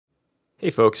Hey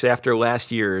folks, after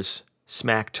last year's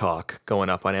smack talk going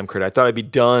up on MCRIT, I thought I'd be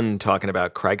done talking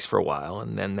about Crikes for a while,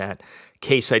 and then that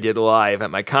case I did live at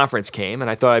my conference came,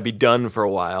 and I thought I'd be done for a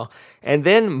while. And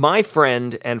then my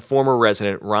friend and former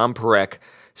resident, Reuben Parekh,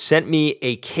 sent me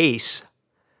a case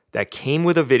that came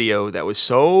with a video that was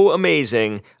so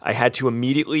amazing, I had to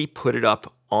immediately put it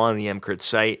up on the MCRIT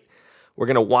site. We're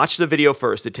going to watch the video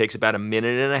first. It takes about a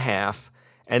minute and a half,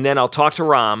 and then I'll talk to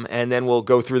Ram, and then we'll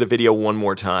go through the video one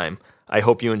more time. I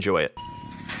hope you enjoy it.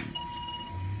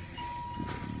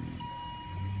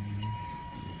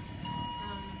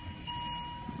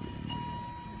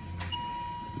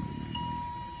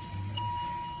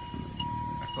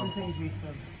 I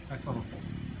saw him.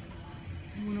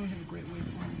 We don't have a great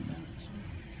waveform with that. So.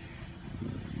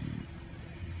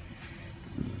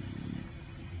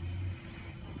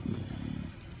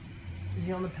 Is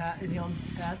he on the pad? Is he on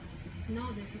pads?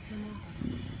 No, they took him off.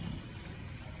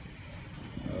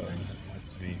 That's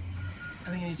just me. I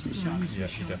think he needs to be shot. Yeah,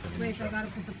 she definitely Wait, needs I to gotta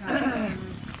put the pad on.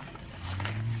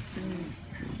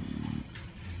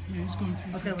 Yeah, he's going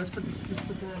through. Okay, let's put the.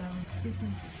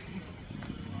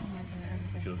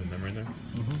 feel the memory in there?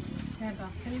 Here, Doc.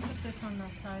 Can you put this on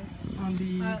that side? On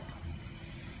the.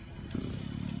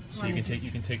 So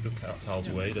you can take the towels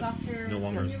away. That's Doctor, no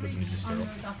longer supposed to be on sterile.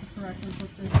 the Dr. Parekh and put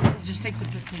this. Just take the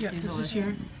picture. Yeah, this is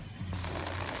here.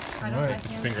 I don't. Alright, I put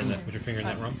can't your finger in see that. it. Put your finger in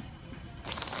that rum.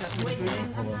 Wait,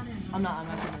 I'm not in. I'm not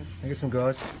gonna. Can I get some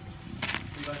gauze?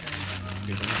 Okay, don't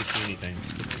need to see anything.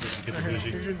 Get the Here's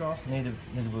bougie. your gauze. Need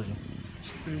the bougie.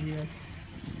 Through here.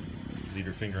 Leave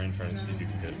your finger in. Try to see if you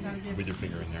can get with your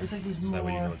finger in there. Looks like there's So that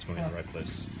way you more. know it's going in the right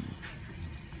place.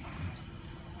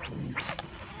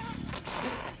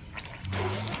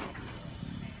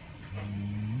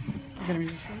 You're gonna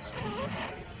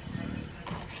resistance.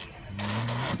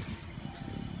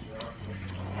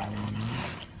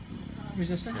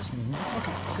 Resistance?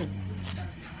 Okay, good.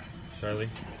 Charlie?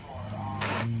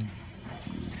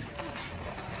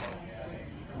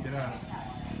 Get out.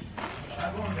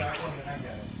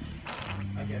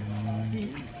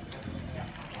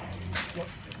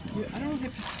 Yeah, I don't know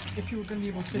if you were going to be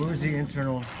able to fit Where was that the one.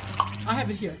 internal? I have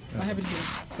it here. I have it here.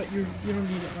 But you don't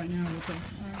need it right now. Okay.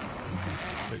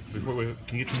 Wait, before we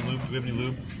can you get some lube? Do we have any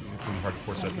lube? It's gonna be hard to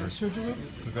force that Okay, through. surgery loop.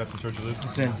 We've got some surgery lube.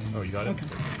 It's in. Oh, you got it. Okay.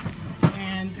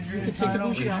 And you can take the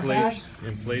bougie out back.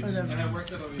 Inflates.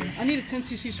 I need a 10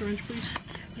 cc syringe, please.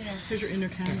 Yeah. Here's your inner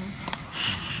cannula.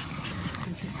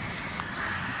 Thank you.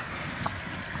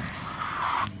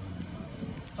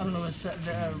 I don't know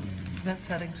the vent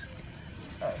settings.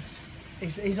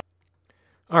 He's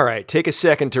All right, take a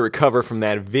second to recover from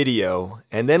that video,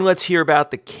 and then let's hear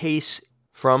about the case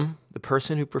from the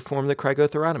person who performed the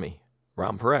cricothyrotomy,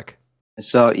 Reuben Parekh. I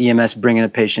saw EMS bring in a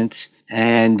patient,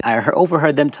 and I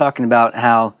overheard them talking about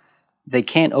how they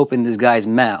can't open this guy's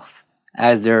mouth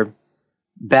as they're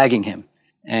bagging him.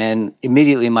 And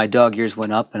immediately my dog ears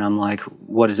went up, and I'm like,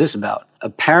 what is this about?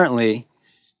 Apparently,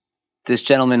 this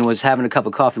gentleman was having a cup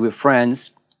of coffee with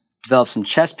friends, developed some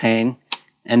chest pain,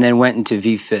 and then went into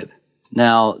VFib.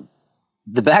 Now,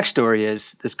 the backstory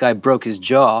is this guy broke his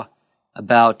jaw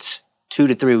about 2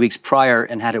 to 3 weeks prior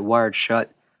and had it wired shut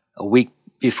a week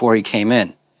before he came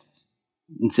in.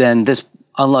 And then this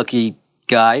unlucky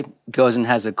guy goes and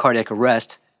has a cardiac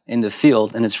arrest in the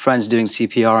field, and his friend's doing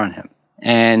CPR on him.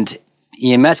 And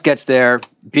EMS gets there,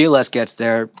 BLS gets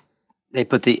there, they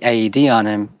put the AED on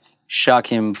him, shock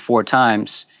him 4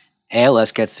 times.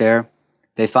 ALS gets there,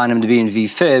 they find him to be in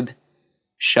VFib,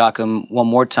 shock him one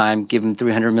more time, give him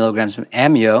 300 milligrams of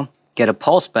amio, get a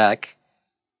pulse back.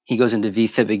 He goes into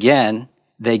VFib again.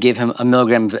 They give him a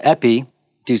milligram of epi,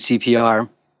 do CPR,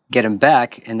 get him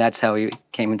back, and that's how he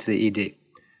came into the ED.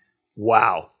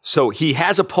 Wow. So he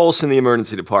has a pulse in the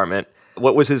emergency department.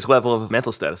 What was his level of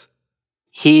mental status?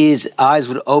 His eyes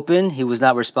would open. He was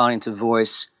not responding to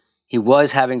voice. He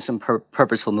was having some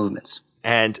purposeful movements.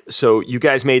 And so you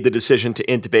guys made the decision to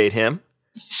intubate him.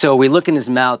 So we look in his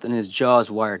mouth, and his jaw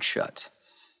is wired shut.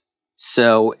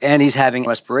 So, and he's having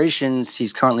respirations.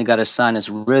 He's currently got a sinus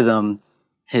rhythm.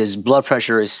 His blood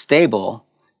pressure is stable.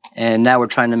 And now we're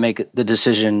trying to make the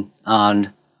decision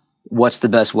on what's the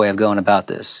best way of going about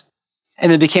this.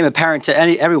 And it became apparent to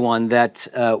everyone that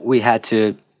we had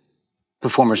to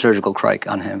perform a surgical cric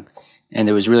on him. And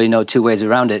there was really no two ways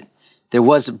around it. There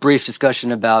was a brief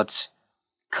discussion about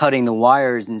cutting the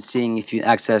wires and seeing if you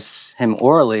access him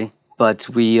orally, but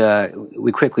we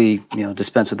quickly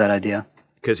dispensed with that idea.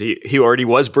 Because he already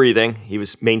was breathing, he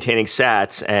was maintaining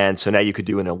SATs, and so now you could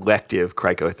do an elective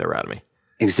cricothyrotomy.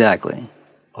 Exactly.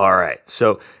 All right.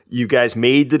 So you guys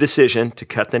made the decision to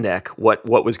cut the neck. What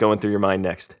was going through your mind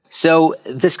next? So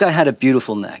this guy had a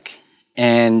beautiful neck,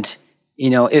 and You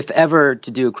know, if ever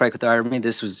to do a cricothyrotomy,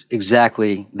 this was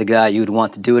exactly the guy you would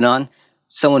want to do it on.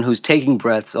 Someone who's taking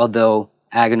breaths, although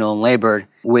agonal and labored,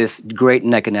 with great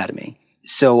neck anatomy.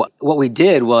 So what we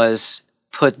did was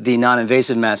put the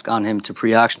non-invasive mask on him to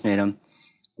pre-oxygenate him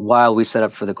while we set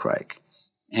up for the cric.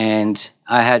 And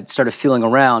I had started feeling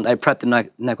around. I prepped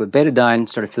the neck with betadine,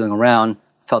 started feeling around,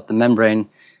 felt the membrane,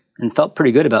 and felt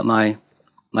pretty good about my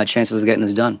chances of getting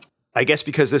this done. I guess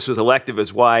because this was elective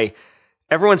is why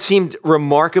everyone seemed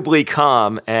remarkably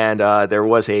calm, and there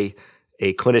was a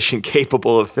clinician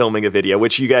capable of filming a video,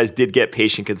 which you guys did get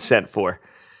patient consent for.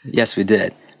 Yes, we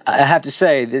did. I have to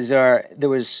say, there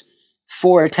was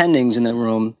 4 attendings in the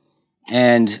room,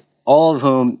 and all of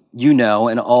whom you know,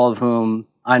 and all of whom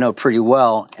I know pretty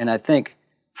well. And I think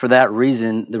for that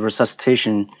reason, the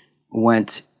resuscitation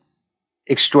went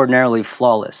extraordinarily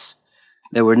flawless.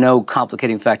 There were no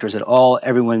complicating factors at all.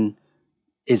 Everyone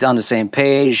is on the same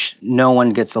page. No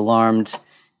one gets alarmed,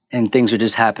 and things are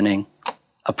just happening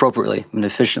appropriately and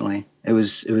efficiently. It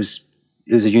was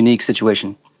a unique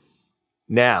situation.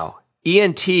 Now,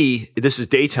 ENT, this is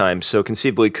daytime, so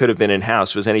conceivably could have been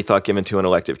in-house. Was any thought given to an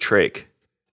elective trach?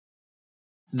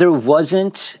 There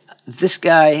wasn't. This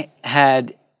guy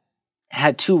had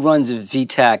 2 runs of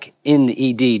VTAC in the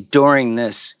ED during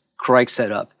this cric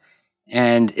setup,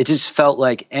 and it just felt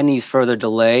like any further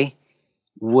delay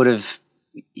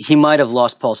he might have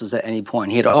lost pulses at any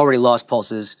point. He had already lost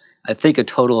pulses, I think, a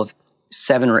total of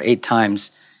 7 or 8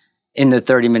 times in the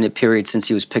 30-minute period since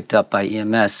he was picked up by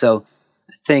EMS. So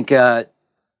I think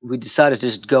we decided to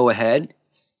just go ahead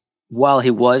while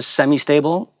he was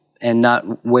semi-stable and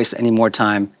not waste any more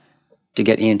time to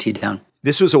get ENT down.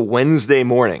 This was a Wednesday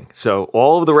morning, so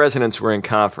all of the residents were in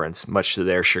conference, much to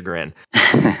their chagrin.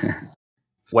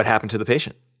 What happened to the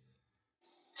patient?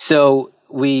 So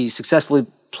we successfully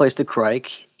placed the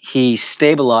cric. He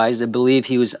stabilized. I believe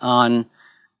he was on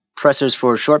pressors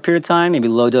for a short period of time, maybe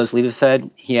low-dose Levophed.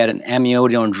 He had an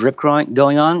amiodarone drip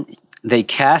going on. They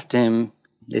cathed him.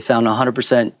 They found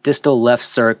 100% distal left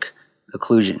circ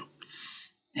occlusion.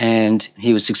 And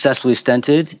he was successfully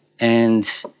stented, and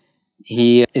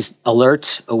he is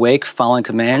alert, awake, following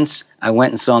commands. I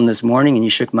went and saw him this morning, and he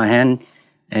shook my hand,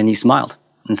 and he smiled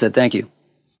and said, "Thank you."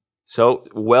 So,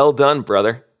 well done,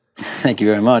 brother. Thank you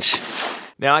very much.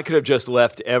 Now, I could have just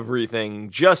left everything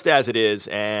just as it is,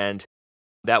 and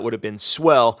that would have been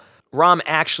swell. Ram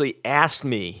actually asked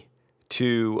me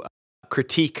to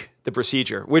critique the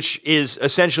procedure, which is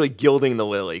essentially gilding the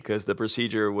lily because the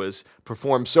procedure was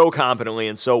performed so competently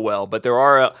and so well. But there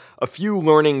are a few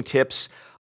learning tips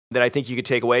that I think you could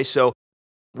take away. So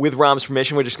with Ram's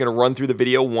permission, we're just going to run through the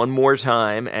video one more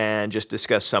time and just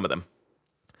discuss some of them.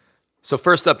 So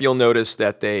first up, you'll notice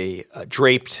that they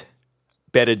draped,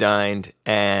 betadined,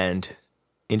 and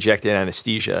injected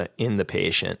anesthesia in the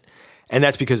patient. And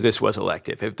that's because this was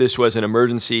elective. If this was an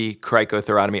emergency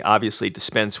cricothyrotomy, obviously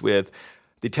dispense with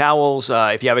the towels.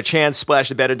 If you have a chance, splash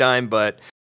the betadine, but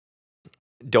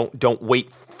don't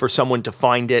wait for someone to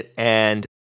find it. And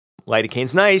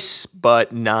lidocaine's nice,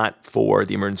 but not for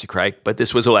the emergency cric. But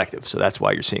this was elective, so that's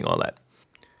why you're seeing all that.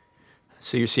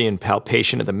 So you're seeing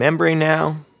palpation of the membrane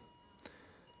now.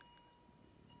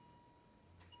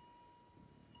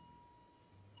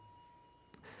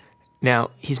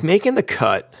 Now, he's making the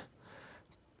cut,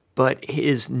 but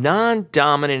his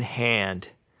non-dominant hand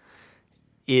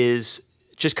is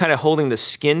just kind of holding the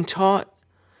skin taut.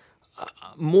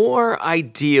 More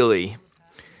ideally,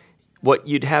 what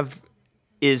you'd have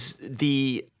is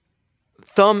the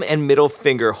thumb and middle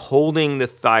finger holding the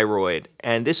thyroid.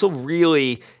 And this will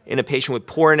really, in a patient with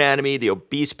poor anatomy, the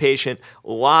obese patient,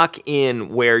 lock in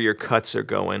where your cuts are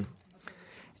going.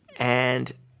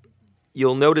 And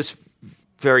you'll notice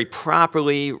very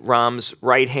properly, Ram's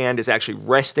right hand is actually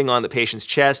resting on the patient's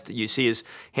chest. You see his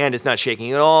hand is not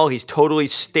shaking at all. He's totally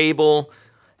stable,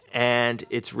 and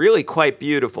it's really quite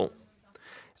beautiful.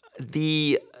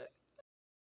 The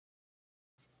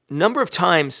number of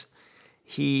times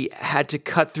he had to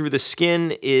cut through the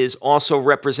skin is also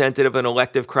representative of an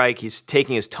elective cric. He's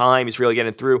taking his time. He's really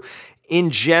getting through. In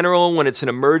general, when it's an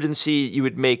emergency, you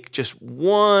would make just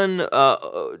one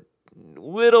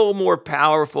little more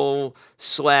powerful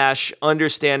 /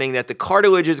 understanding that the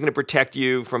cartilage is going to protect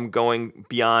you from going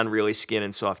beyond really skin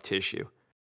and soft tissue.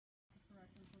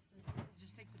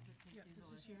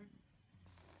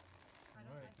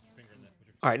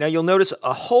 All right, now you'll notice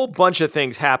a whole bunch of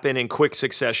things happen in quick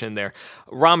succession there.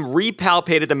 Ram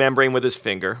repalpated the membrane with his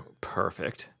finger.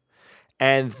 Perfect.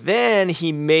 And then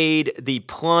he made the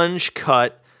plunge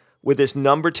cut with his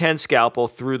number 10 scalpel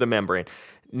through the membrane.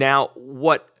 Now,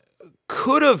 what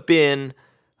could have been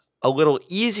a little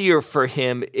easier for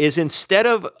him is instead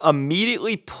of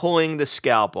immediately pulling the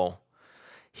scalpel,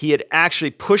 he had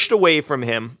actually pushed away from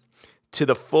him to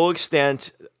the full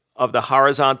extent of the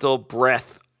horizontal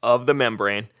breadth of the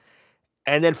membrane,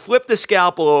 and then flipped the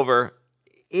scalpel over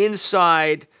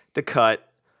inside the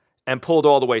cut and pulled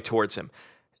all the way towards him.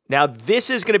 Now, this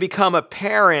is going to become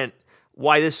apparent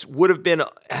why this would have been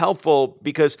helpful,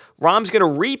 because Rom's going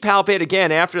to repalpate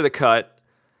again after the cut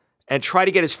and try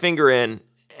to get his finger in,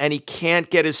 and he can't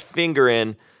get his finger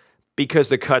in because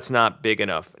the cut's not big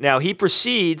enough. Now, he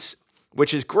proceeds,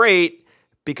 which is great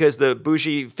because the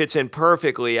bougie fits in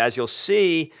perfectly, as you'll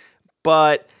see,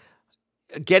 but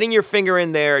getting your finger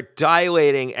in there,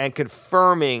 dilating and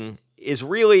confirming is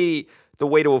really the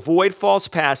way to avoid false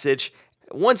passage.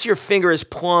 Once your finger is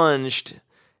plunged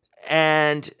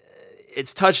and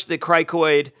it's touched the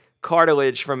cricoid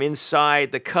cartilage from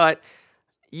inside the cut,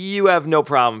 you have no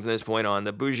problem from this point on.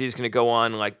 The bougie is going to go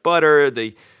on like butter.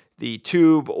 The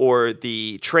tube or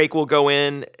the trach will go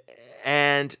in,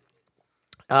 and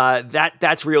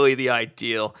that's really the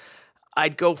ideal.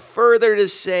 I'd go further to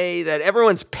say that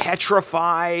everyone's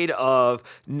petrified of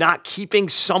not keeping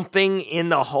something in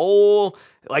the hole,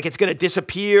 like it's going to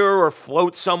disappear or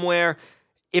float somewhere.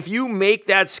 If you make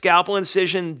that scalpel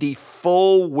incision the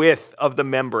full width of the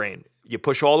membrane, you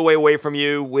push all the way away from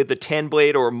you with the 10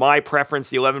 blade, or my preference,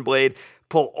 the 11 blade,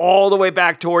 pull all the way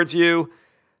back towards you,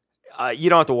 you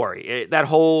don't have to worry. That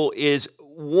hole is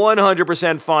 100%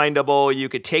 findable. You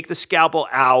could take the scalpel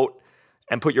out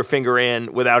and put your finger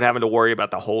in without having to worry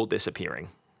about the hole disappearing.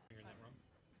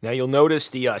 Now you'll notice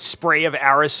the spray of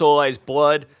aerosolized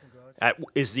blood. That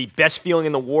is the best feeling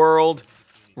in the world.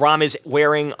 Rom is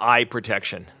wearing eye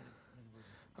protection.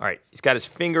 All right, he's got his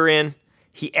finger in.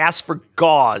 He asks for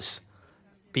gauze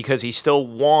because he still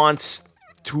wants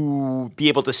to be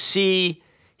able to see.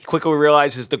 He quickly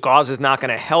realizes the gauze is not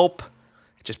going to help.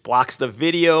 It just blocks the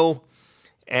video.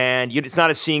 And it's not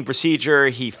a seeing procedure.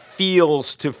 He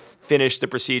feels to finish the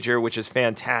procedure, which is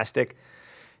fantastic.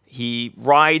 He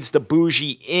rides the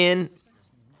bougie in,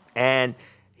 and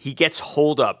he gets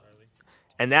hold up.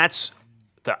 And that's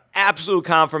the absolute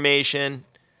confirmation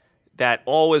that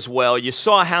all is well. You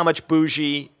saw how much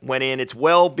bougie went in. It's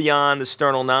well beyond the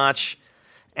sternal notch,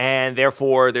 and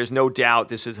therefore there's no doubt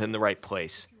this is in the right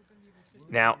place.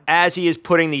 Now, as he is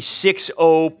putting the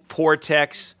 6.0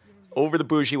 Parekh over the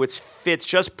bougie, which fits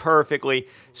just perfectly,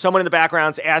 someone in the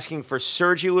background is asking for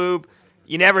Surgilube.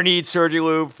 You never need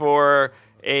Surgilube for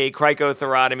a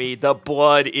cricothyrotomy. The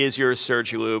blood is your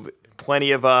Surgilube.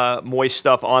 Plenty of moist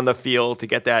stuff on the field to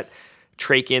get that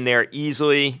trach in there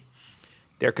easily.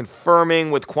 They're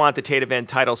confirming with quantitative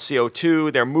end-tidal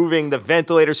CO2. They're moving the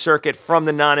ventilator circuit from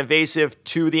the non-invasive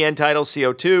to the end-tidal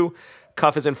CO2.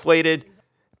 Cuff is inflated.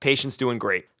 Patient's doing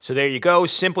great. So there you go.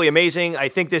 Simply amazing. I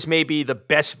think this may be the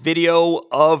best video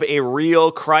of a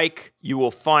real cric you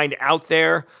will find out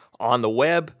there on the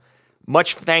web.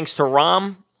 Much thanks to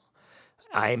Rom.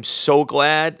 I'm so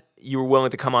glad you were willing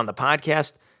to come on the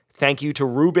podcast. Thank you to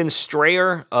Reuben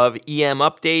Strayer of EM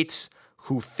Updates,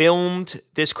 who filmed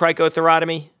this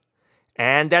cricothyrotomy.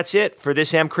 And that's it for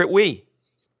this Crit We.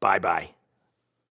 Bye-bye.